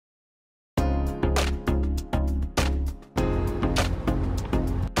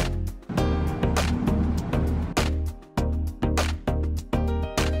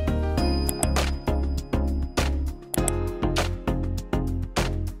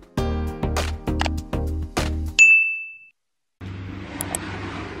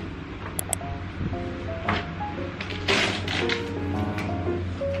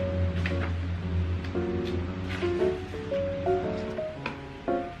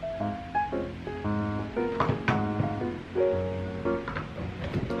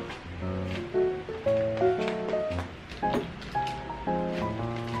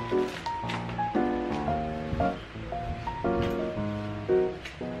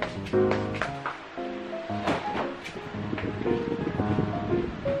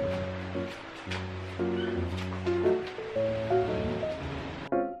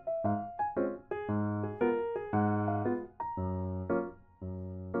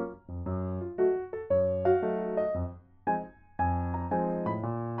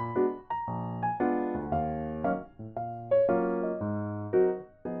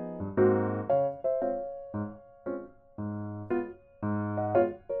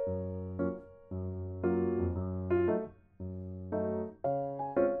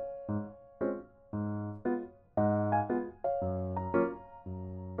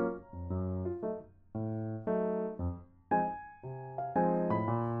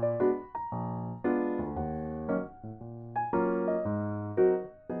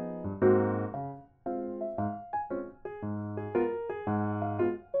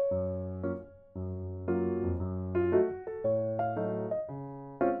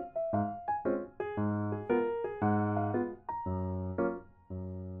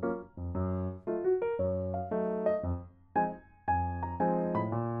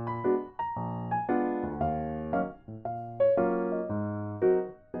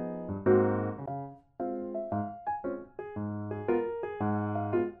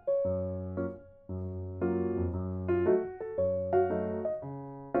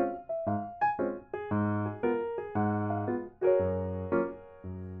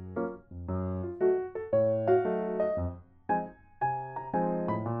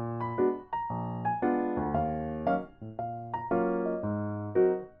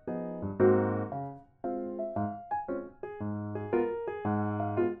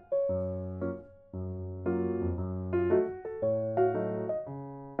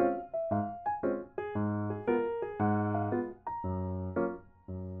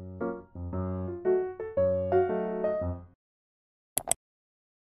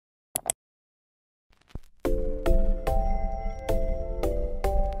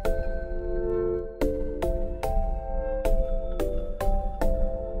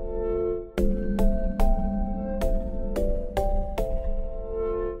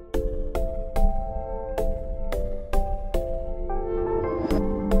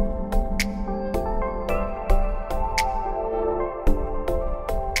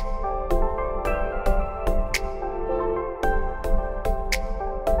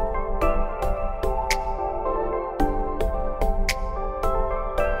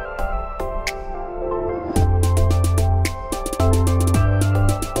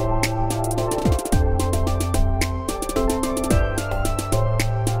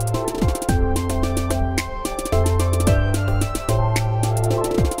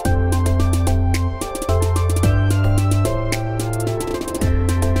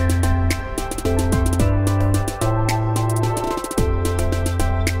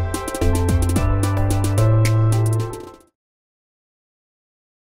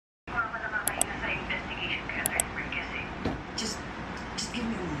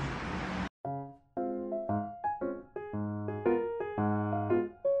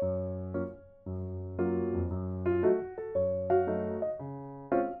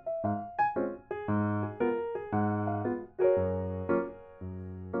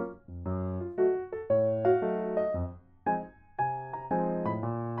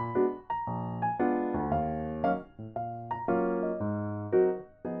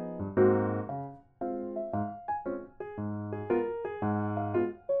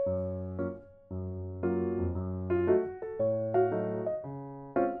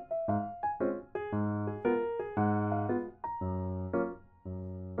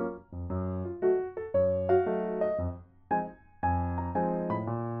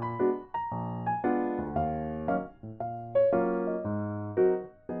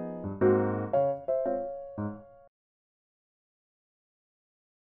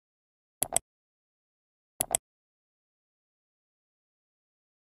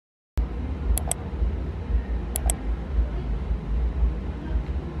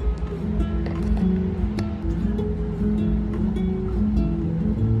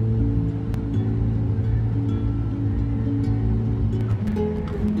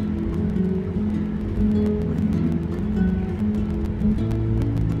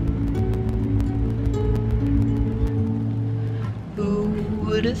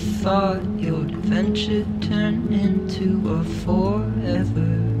would have thought your adventure turned into a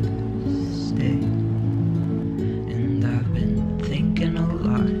forever stay? And I've been thinking a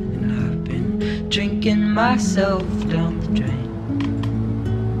lot, and I've been drinking myself down the drain.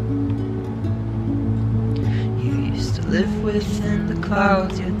 You used to live within the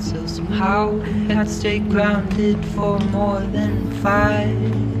clouds, yet still somehow had stayed grounded for more than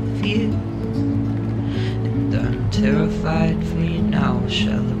 5 years. And I'm terrified for you now, a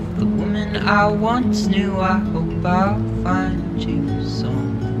shell of the woman I once knew. I hope I'll find you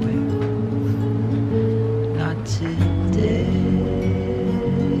somewhere. Not today.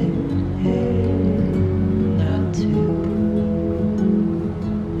 Not today.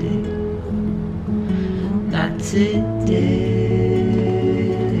 Not today.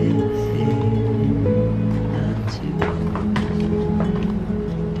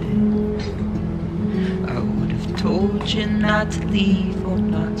 Told you not to leave, or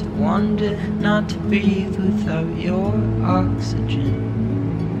not to wander, not to breathe without your oxygen.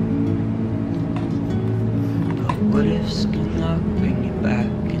 But what ifs cannot bring you back?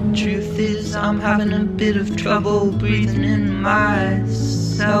 And truth is, I'm having a bit of trouble breathing in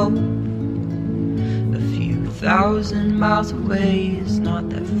myself. A few thousand miles away is not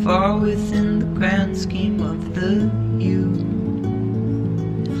that far within the grand scheme of the universe.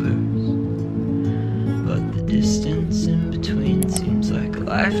 Distance in between seems like a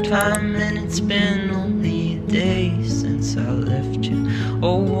lifetime, and it's been only a day since I left you.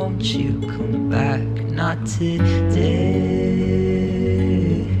 Oh, won't you come back? Not today.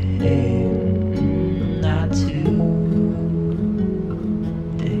 Not today.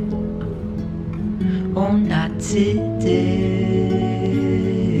 Oh, not today.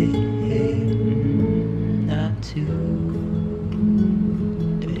 Not today.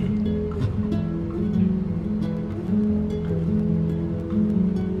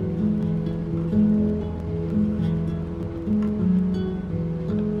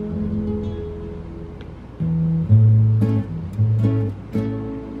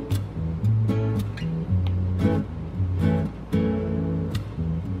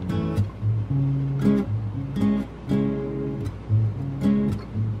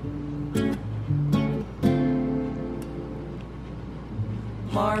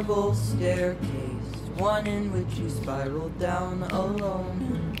 Marble staircase, one in which you spiraled down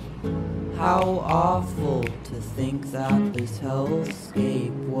alone. How awful to think that this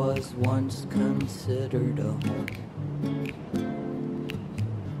hellscape was once considered a home.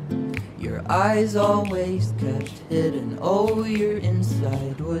 Your eyes always kept hidden, oh, your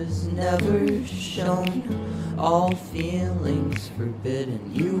inside was never shown. All feelings forbidden,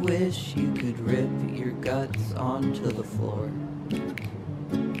 you wish you could rip your guts onto the floor.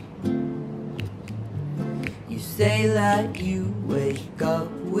 You say that you wake up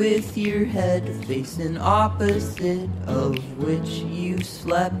with your head facing opposite of which you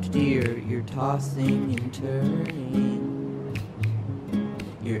slept, dear. You're tossing and turning,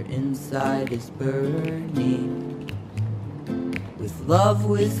 your inside is burning. With love,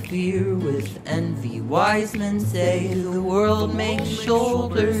 with fear, with envy, wise men say the world makes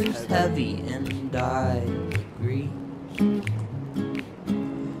shoulders heavy, and I agree.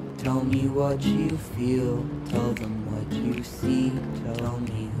 Tell me what you feel, tell them what you see, tell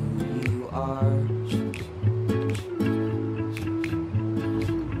me who you are.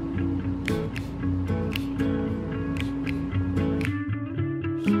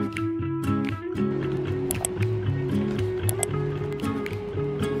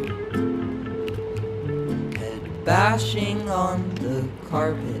 Head bashing on the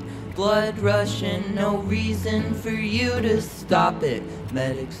carpet, blood rushing, no reason for you to stop it.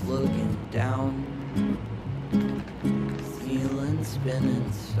 Medics looking down, ceiling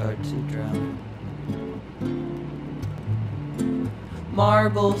spinning, start to drown.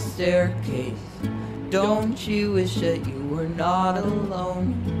 Marble staircase, don't you wish that you were not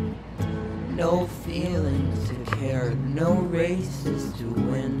alone? No feelings to care, no races to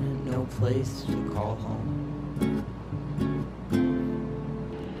win, no place to call home.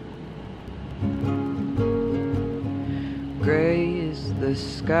 Gray is the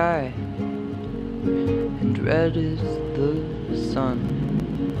sky, and red is the sun.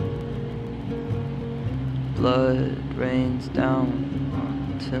 Blood rains down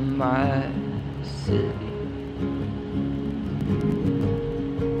onto my city.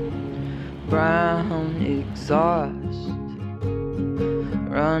 Brown exhaust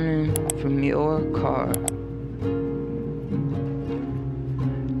running from your car.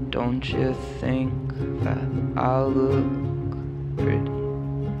 Don't you think that I look pretty?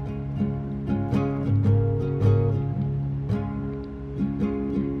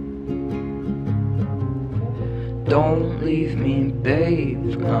 Don't leave me,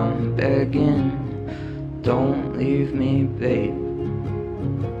 babe, I'm begging. Don't leave me, babe.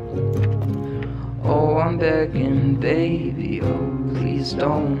 begging, baby, oh please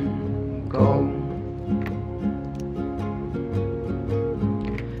don't go.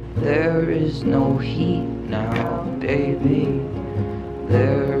 There is no heat now, baby,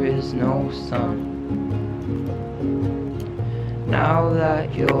 there is no sun. Now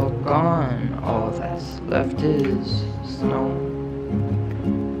that you're gone, all that's left is snow.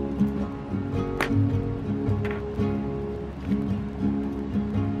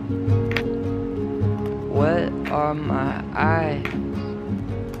 Wet are my eyes,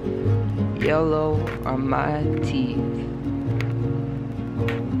 yellow are my teeth.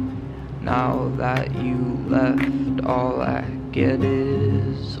 Now that you left, all I get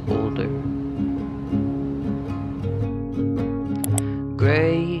is older.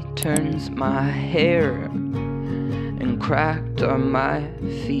 Gray turns my hair, and cracked are my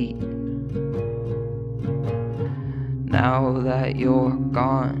feet. Now that you're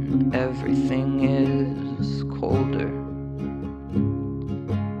gone, everything is colder.